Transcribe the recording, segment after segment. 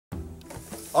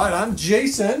Alright, I'm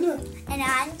Jason. And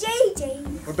I'm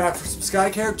JJ. We're back for some Sky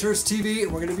Characters TV,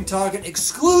 and we're going to be talking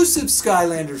exclusive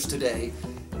Skylanders today.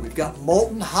 We've got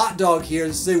Molten Hot Dog here.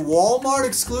 This is a Walmart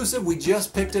exclusive. We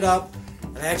just picked it up,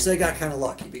 and actually I got kind of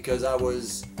lucky because I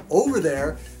was over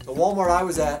there. The Walmart I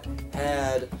was at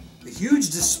had a huge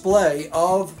display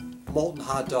of Molten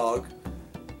Hot Dog,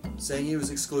 saying he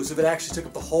was exclusive. It actually took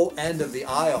up the whole end of the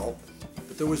aisle,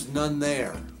 but there was none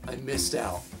there. I missed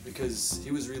out because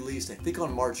he was released, I think,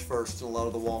 on March 1st in a lot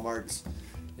of the Walmarts,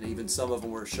 and even some of them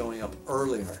were showing up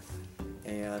earlier.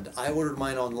 And I ordered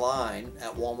mine online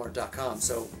at Walmart.com,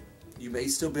 so you may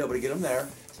still be able to get them there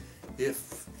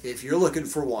if you're looking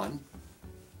for one.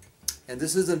 And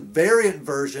this is a variant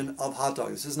version of Hot Dog.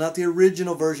 This is not the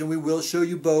original version. We will show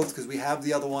you both because we have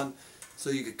the other one so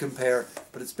you can compare.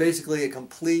 But it's basically a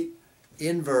complete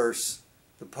inverse.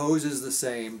 The pose is the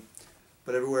same,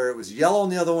 but everywhere it was yellow on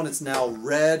the other one, it's now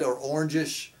red or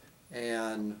orangish,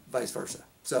 and vice versa.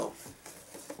 So,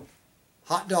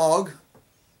 Hot Dog.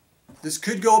 This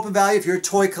could go up in value if you're a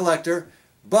toy collector,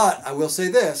 but I will say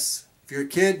this: if you're a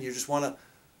kid and you just want to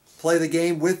play the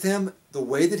game with him, the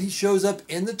way that he shows up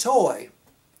in the toy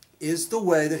is the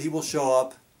way that he will show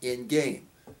up in game.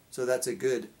 So that's a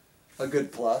good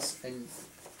plus, and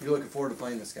you're looking forward to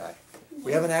playing this guy.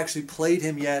 We haven't actually played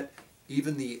him yet,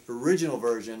 even the original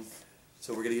version,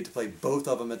 so we're going to get to play both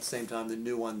of them at the same time, the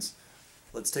new ones.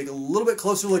 Let's take a little bit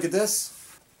closer look at this.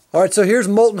 Alright, so here's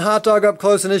Molten Hot Dog up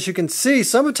close, and as you can see,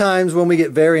 sometimes when we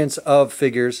get variants of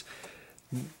figures,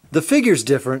 the figure's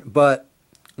different, but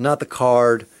not the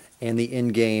card and the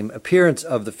in-game appearance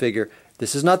of the figure.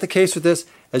 This is not the case with this.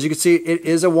 As you can see, it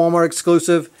is a Walmart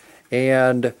exclusive,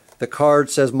 and the card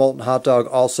says Molten Hot Dog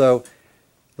also.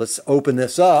 Let's open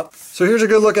this up. So here's a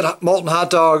good look at Molten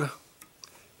Hot Dog.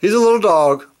 He's a little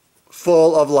dog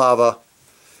full of lava.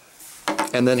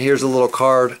 And then here's a little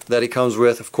card that he comes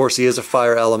with. Of course, he is a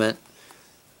fire element.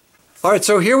 Alright,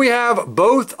 so here we have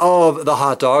both of the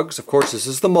hot dogs. Of course, this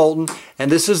is the Molten, and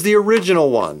this is the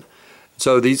original one.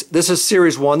 So this is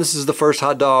Series 1. This is the first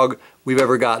hot dog we've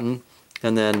ever gotten.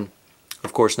 And then,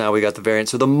 of course, now we got the variant.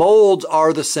 So the molds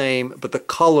are the same, but the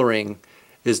coloring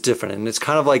is different. And it's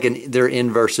kind of like they're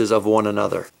inverses of one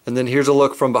another. And then here's a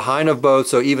look from behind of both.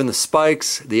 So even the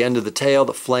spikes, the end of the tail,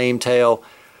 the flame tail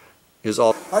is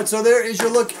all. Alright, so there is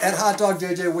your look at Hot Dog.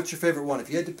 JJ, what's your favorite one?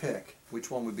 If you had to pick, which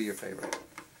one would be your favorite?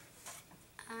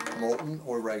 Molten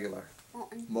or regular?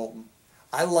 Molten. Molten.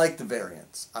 I like the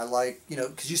variants. I like,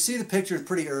 because you see the pictures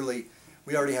pretty early.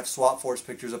 We already have Swap Force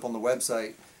pictures up on the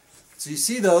website. So you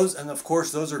see those, and of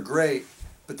course those are great.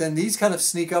 But then these kind of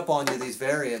sneak up on you, these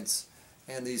variants,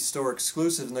 and these store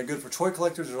exclusives, and they're good for toy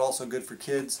collectors. They're also good for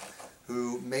kids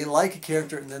who may like a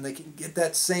character, and then they can get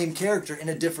that same character in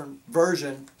a different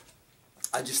version.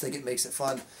 I just think it makes it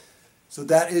fun. So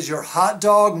that is your Hot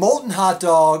Dog, Molten Hot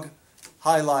Dog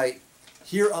highlight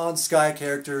here on Sky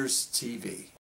Characters TV.